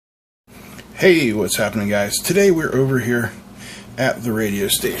Hey, what's happening, guys? Today we're over here at the radio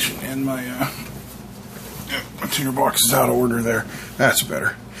station, and my tuner box is out of order there. That's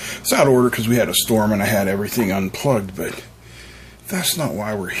better. It's out of order because we had a storm and I had everything unplugged, but that's not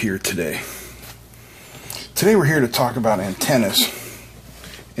why we're here today. Today we're here to talk about antennas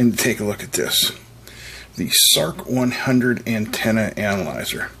and to take a look at this. The SARC 100 Antenna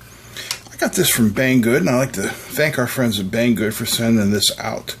Analyzer. I got this from Banggood, and I'd like to thank our friends at Banggood for sending this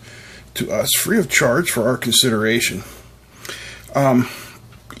out to us free of charge for our consideration.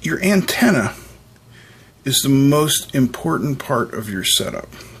 Your antenna is the most important part of your setup.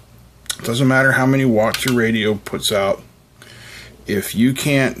 It doesn't matter how many watts your radio puts out. If you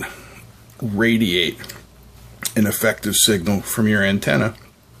can't radiate an effective signal from your antenna,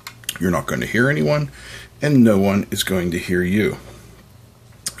 you're not going to hear anyone, and no one is going to hear you.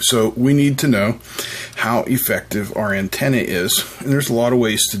 So we need to know how effective our antenna is, and there's a lot of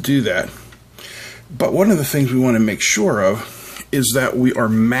ways to do that. But one of the things we want to make sure of is that we are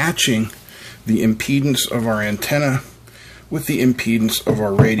matching the impedance of our antenna with the impedance of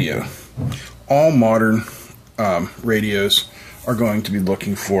our radio. All modern radios are going to be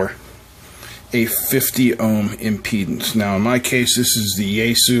looking for a 50 ohm impedance. Now in my case, this is the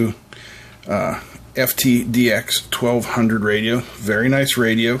Yaesu FTDX 1200 radio. Very nice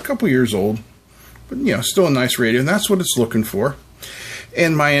radio, a couple years old, but you know, still a nice radio, and that's what it's looking for.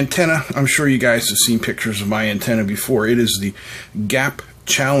 And my antenna, I'm sure you guys have seen pictures of my antenna before. It is the Gap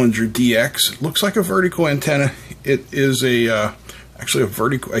Challenger DX. It looks like a vertical antenna. It is actually a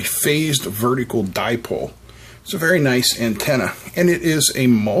phased vertical dipole. It's a very nice antenna, and it is a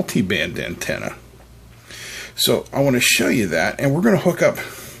multi-band antenna. So I want to show you that, and we're going to hook up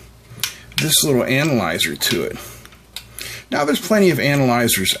this little analyzer to it. Now there's plenty of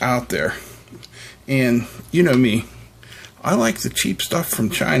analyzers out there, and you know me, I like the cheap stuff from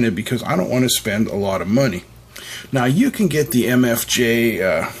China because I don't want to spend a lot of money. Now you can get the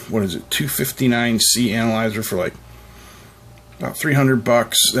MFJ, what is it, 259C analyzer for like about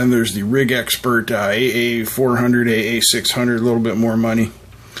 $300. Then there's the Rig Expert AA400, AA600, a little bit more money.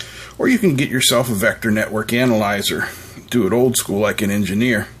 Or you can get yourself a vector network analyzer, do it old school like an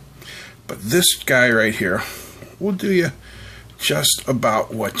engineer. But this guy right here will do you just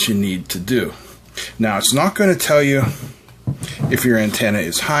about what you need to do. Now, it's not going to tell you if your antenna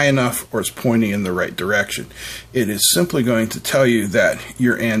is high enough or it's pointing in the right direction. It is simply going to tell you that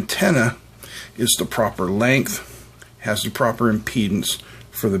your antenna is the proper length, has the proper impedance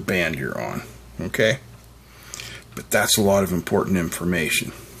for the band you're on. Okay? But that's a lot of important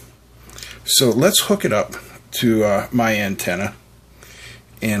information. So let's hook it up to my antenna,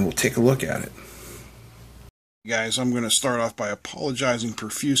 and we'll take a look at it. Guys, I'm going to start off by apologizing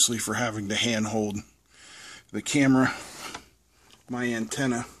profusely for having to handhold the camera. My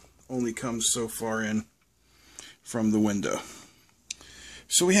antenna only comes so far in from the window.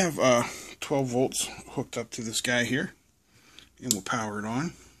 So we have 12 volts hooked up to this guy here, and we'll power it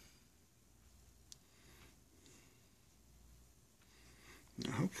on.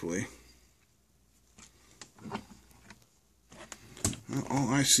 Now hopefully, well, all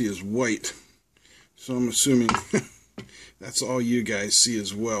I see is white, so I'm assuming that's all you guys see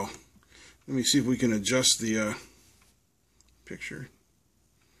as well. Let me see if we can adjust the picture.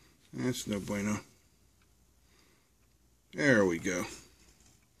 That's no bueno. There we go.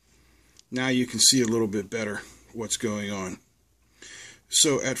 Now you can see a little bit better what's going on.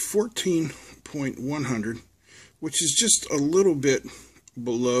 So at 14.100, which is just a little bit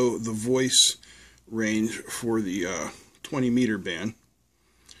below the voice range for the 20 meter band,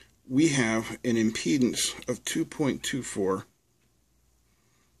 we have an impedance of 2.24.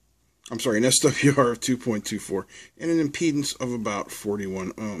 I'm sorry, an SWR of 2.24 and an impedance of about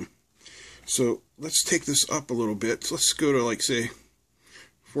 41 ohm. So let's take this up a little bit. So let's go to, like, say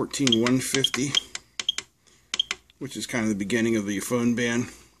 14.150, which is kind of the beginning of the phone band.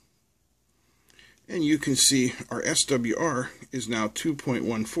 And you can see our SWR is now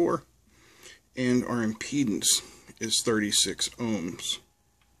 2.14 and our impedance is 36 ohms.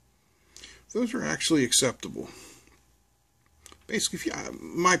 Those are actually acceptable. Basically,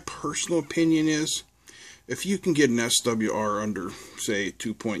 my personal opinion is, if you can get an SWR under, say,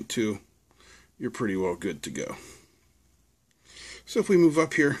 2.2, you're pretty well good to go. So if we move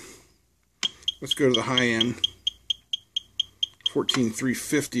up here, let's go to the high end.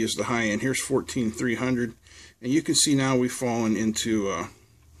 14.350 is the high end. Here's 14.300, and you can see now we've fallen into an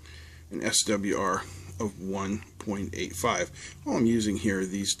SWR of 1.85. All I'm using here are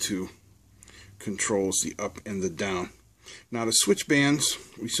these two controls, the up and the down. Now to switch bands,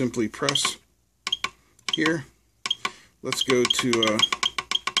 we simply press here. Let's go to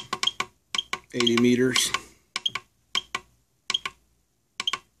 80 meters.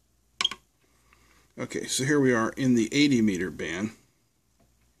 Okay, so here we are in the 80 meter band.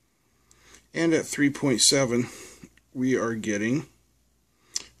 And at 3.7, we are getting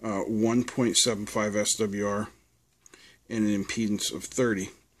 1.75 SWR and an impedance of 30.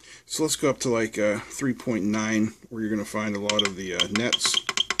 So let's go up to like 3.9, where you're going to find a lot of the nets.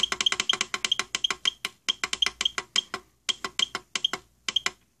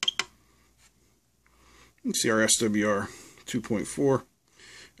 You can see our SWR 2.4.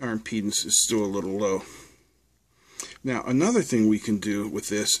 Our impedance is still a little low. Now, another thing we can do with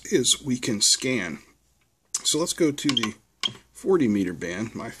this is we can scan. So let's go to the 40 meter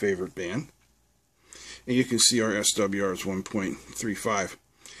band, my favorite band. And you can see our SWR is 1.35.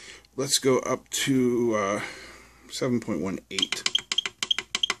 Let's go up to 7.18.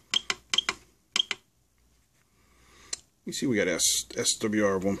 You see we got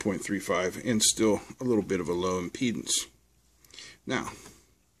SWR of 1.35 and still a little bit of a low impedance. Now,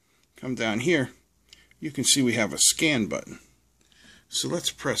 come down here, you can see we have a scan button. So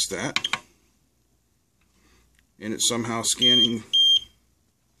let's press that. And it's somehow scanning.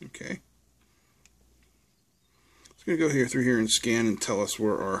 Okay. It's going to go here through here and scan and tell us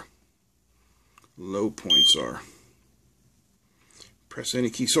where our low points are. Press any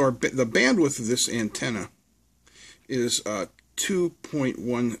key. So the bandwidth of this antenna is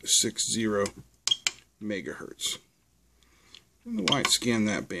 2.160 megahertz. I don't know why it scanned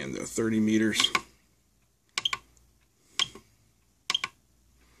that band though, 30 meters.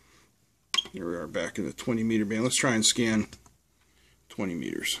 Here we are back in the 20 meter band. Let's try and scan 20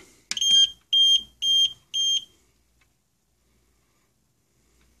 meters.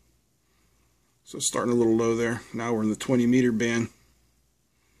 So it's starting a little low there. Now we're in the 20 meter band.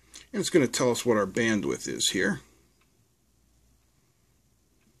 And it's going to tell us what our bandwidth is here.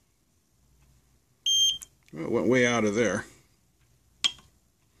 Well, it went way out of there.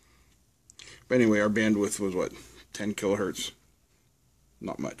 But anyway, our bandwidth was what? 10 kilohertz?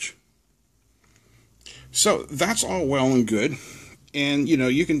 Not much. So that's all well and good. And you know,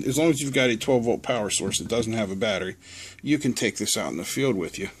 you can, as long as you've got a 12 volt power source that doesn't have a battery, you can take this out in the field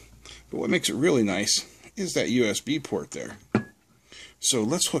with you. But what makes it really nice is that USB port there. So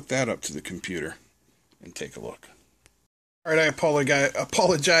let's hook that up to the computer and take a look. Alright, I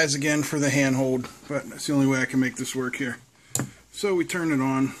apologize again for the handhold, but that's the only way I can make this work here. So we turn it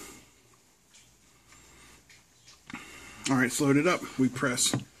on. Alright, it's loaded up. We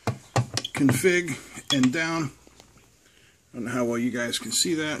press config and down. I don't know how well you guys can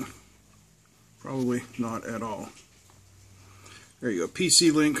see that. Probably not at all. There you go.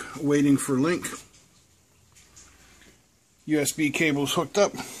 PC link, waiting for link. USB cable's hooked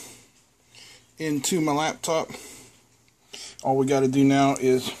up into my laptop. All we got to do now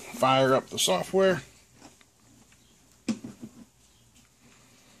is fire up the software.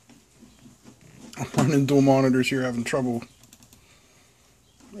 I'm running dual monitors here, having trouble.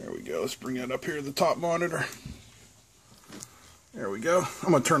 There we go. Let's bring that up here to the top monitor. There we go. I'm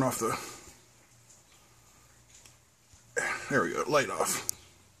going to turn off the... There we go. Light off.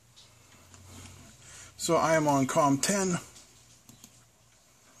 So I am on COM 10.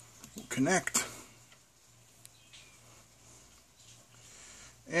 We'll connect.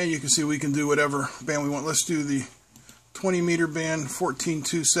 And you can see we can do whatever band we want. Let's do the 20 meter band,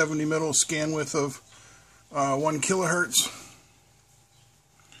 14.270 middle, scan width of 1 kilohertz.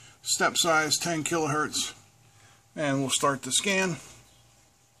 Step size 10 kilohertz. And we'll start the scan.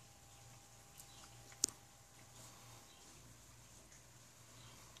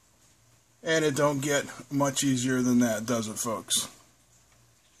 And it don't get much easier than that, does it, folks?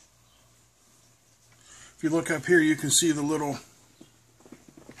 If you look up here, you can see the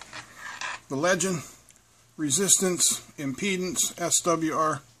legend, resistance, impedance,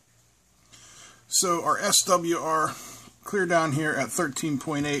 SWR. So our SWR, clear down here at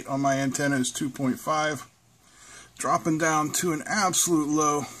 13.8 on my antenna, is 2.5. Dropping down to an absolute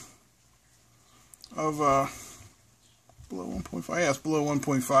low of below 1.5. Yeah, it's below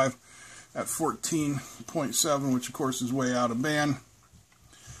 1.5 at 14.7, which of course is way out of band.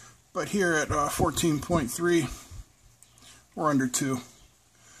 But here at 14.3, we're under 2.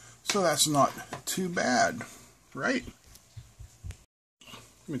 So that's not too bad, right?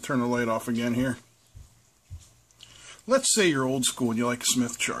 Let me turn the light off again here. Let's say you're old school and you like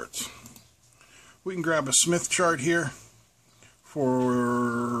Smith charts. We can grab a Smith chart here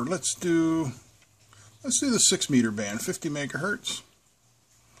for, let's do the 6 meter band, 50 megahertz.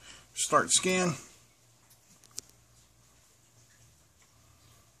 Start scan.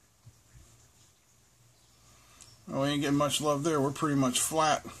 Oh, we ain't getting much love there. We're pretty much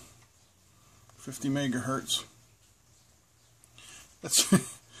flat. 50 megahertz.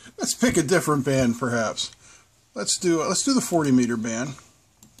 Let's pick a different band, perhaps. Let's do the 40 meter band.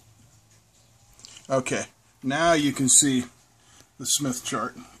 Okay, now you can see the Smith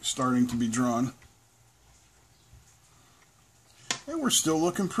chart starting to be drawn. And we're still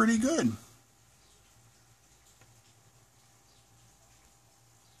looking pretty good.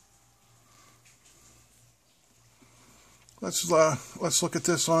 Let's look at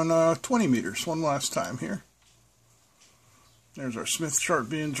this on 20 meters one last time here. There's our Smith chart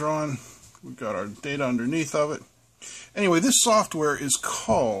being drawn. We've got our data underneath of it. Anyway, this software is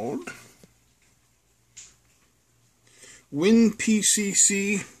called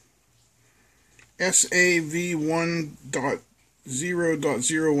WinPCC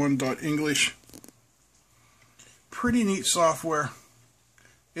SAV1.0.01.English. Pretty neat software.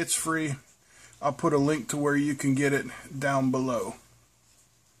 It's free. I'll put a link to where you can get it down below.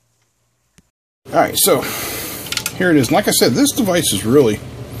 Alright, so here it is. Like I said, this device is really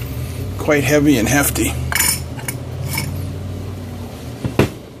quite heavy and hefty.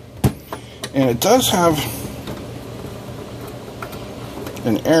 And it does have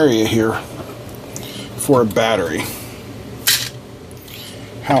an area here for a battery.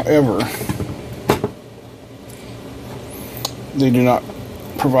 However, they do not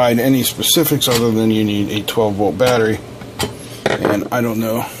provide any specifics other than you need a 12-volt battery, and I don't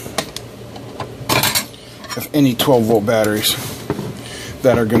know if any 12-volt batteries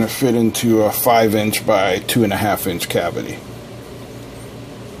that are going to fit into a 5-inch by 2.5-inch cavity.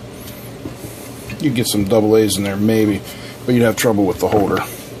 You get some AA's in there maybe, but you'd have trouble with the holder.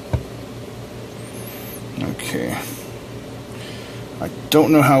 Okay, I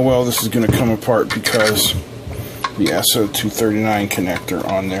don't know how well this is going to come apart because the SO239 connector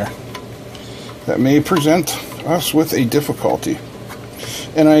on there. That may present us with a difficulty.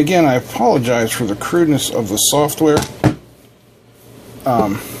 And again, I apologize for the crudeness of the software.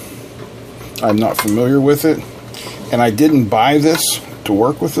 I'm not familiar with it, and I didn't buy this to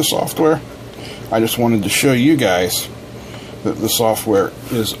work with the software. I just wanted to show you guys that the software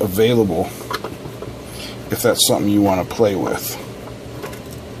is available if that's something you want to play with.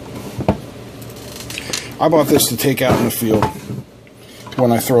 I bought this to take out in the field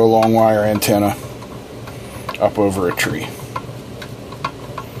when I throw a long wire antenna up over a tree.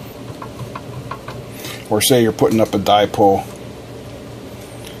 Or say you're putting up a dipole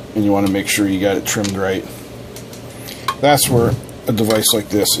and you want to make sure you got it trimmed right. That's where a device like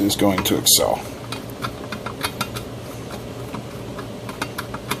this is going to excel.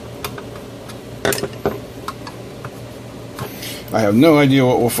 I have no idea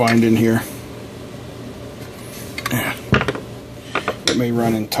what we'll find in here. It may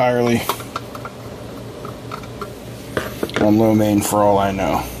run entirely on low main for all I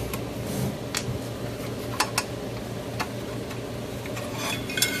know.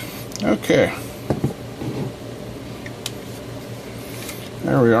 Okay.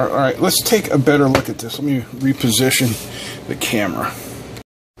 There we are. Alright, let's take a better look at this. Let me reposition the camera.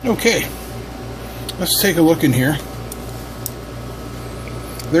 Okay. Let's take a look in here.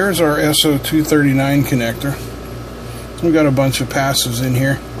 There's our SO239 connector. We've got a bunch of passives in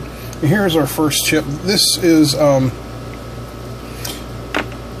here. And here's our first chip. This is, what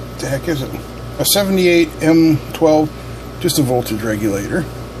the heck is it? A 78M12, just a voltage regulator.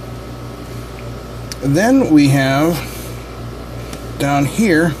 And then we have, down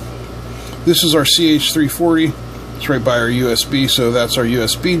here, this is our CH340. It's right by our USB, so that's our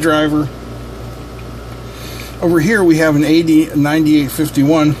USB driver. Over here we have an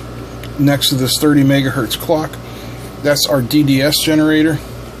AD9851 next to this 30 megahertz clock. That's our DDS generator.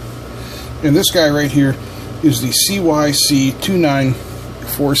 And this guy right here is the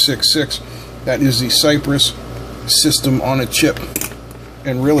CYC29466. That is the Cypress system on a chip.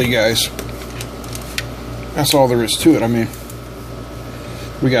 And really, guys, that's all there is to it. I mean,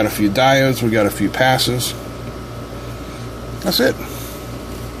 we got a few diodes, we got a few passives. That's it.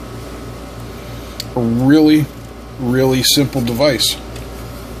 A really, really simple device.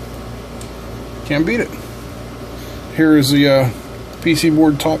 Can't beat it. Here is the PC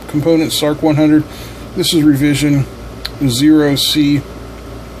board top component, SARC 100. This is revision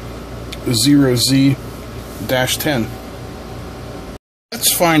 0C0Z-10.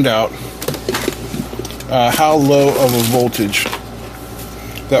 Let's find out how low of a voltage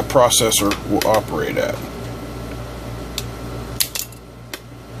that processor will operate at.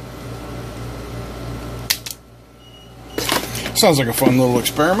 Sounds like a fun little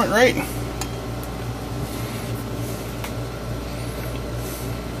experiment, right?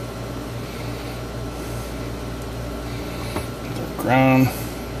 Ground.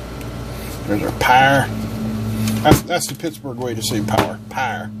 There's our power. That's the Pittsburgh way to say power.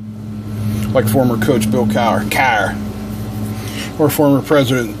 Power. Like former coach Bill Cowher. Car. Or former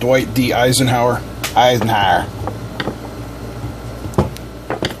President Dwight D. Eisenhower. Eisenhower.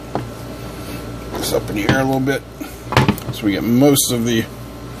 This up in the air a little bit so we get most of the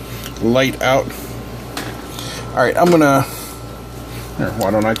light out. Alright, I'm gonna... Here,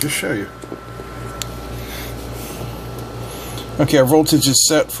 why don't I just show you? Okay, our voltage is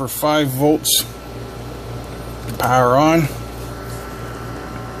set for 5 volts. Power on.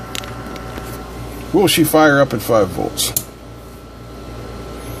 Will she fire up at 5 volts?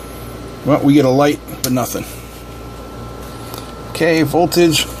 Well, we get a light, but nothing. Okay,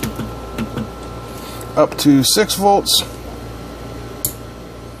 voltage up to 6 volts.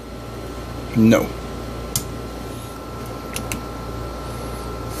 No.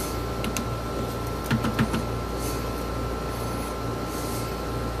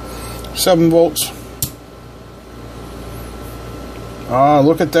 Seven volts. Ah,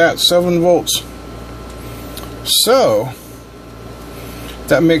 look at that, 7 volts. So,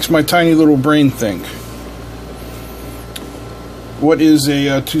 that makes my tiny little brain think. What is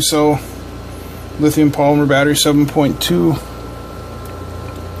a 2-cell lithium polymer battery? 7.2.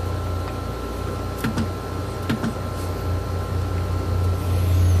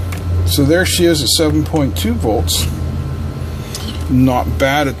 So there she is at 7.2 volts. Not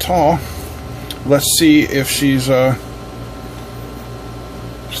bad at all. Let's see if she's still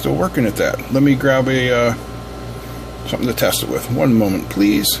working at that. Let me grab a something to test it with. One moment,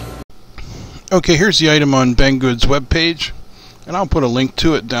 please. Okay, here's the item on Banggood's webpage, and I'll put a link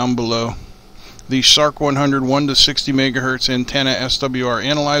to it down below. The SARC 100 1 to 60 megahertz antenna SWR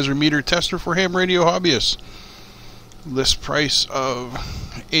analyzer meter tester for ham radio hobbyists. List price of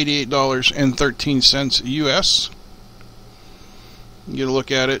 $88.13 US. Get a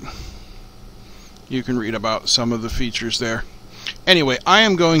look at it. You can read about some of the features there. Anyway, I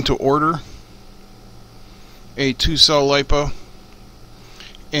am going to order a 2-cell LiPo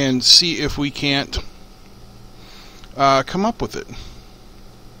and see if we can't come up with it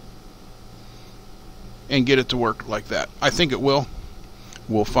and get it to work like that. I think it will.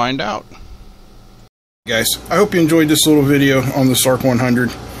 We'll find out. Guys, I hope you enjoyed this little video on the SARC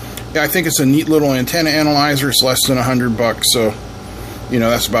 100. Yeah, I think it's a neat little antenna analyzer. It's less than $100, so you know,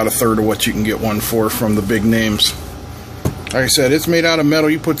 that's about a third of what you can get one for from the big names. Like I said, it's made out of metal.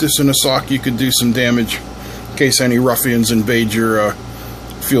 You put this in a sock, you could do some damage in case any ruffians invade your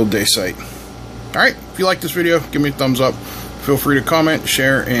field day site. Alright, if you like this video, give me a thumbs up. Feel free to comment,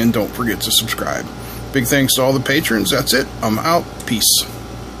 share, and don't forget to subscribe. Big thanks to all the patrons. That's it. I'm out. Peace.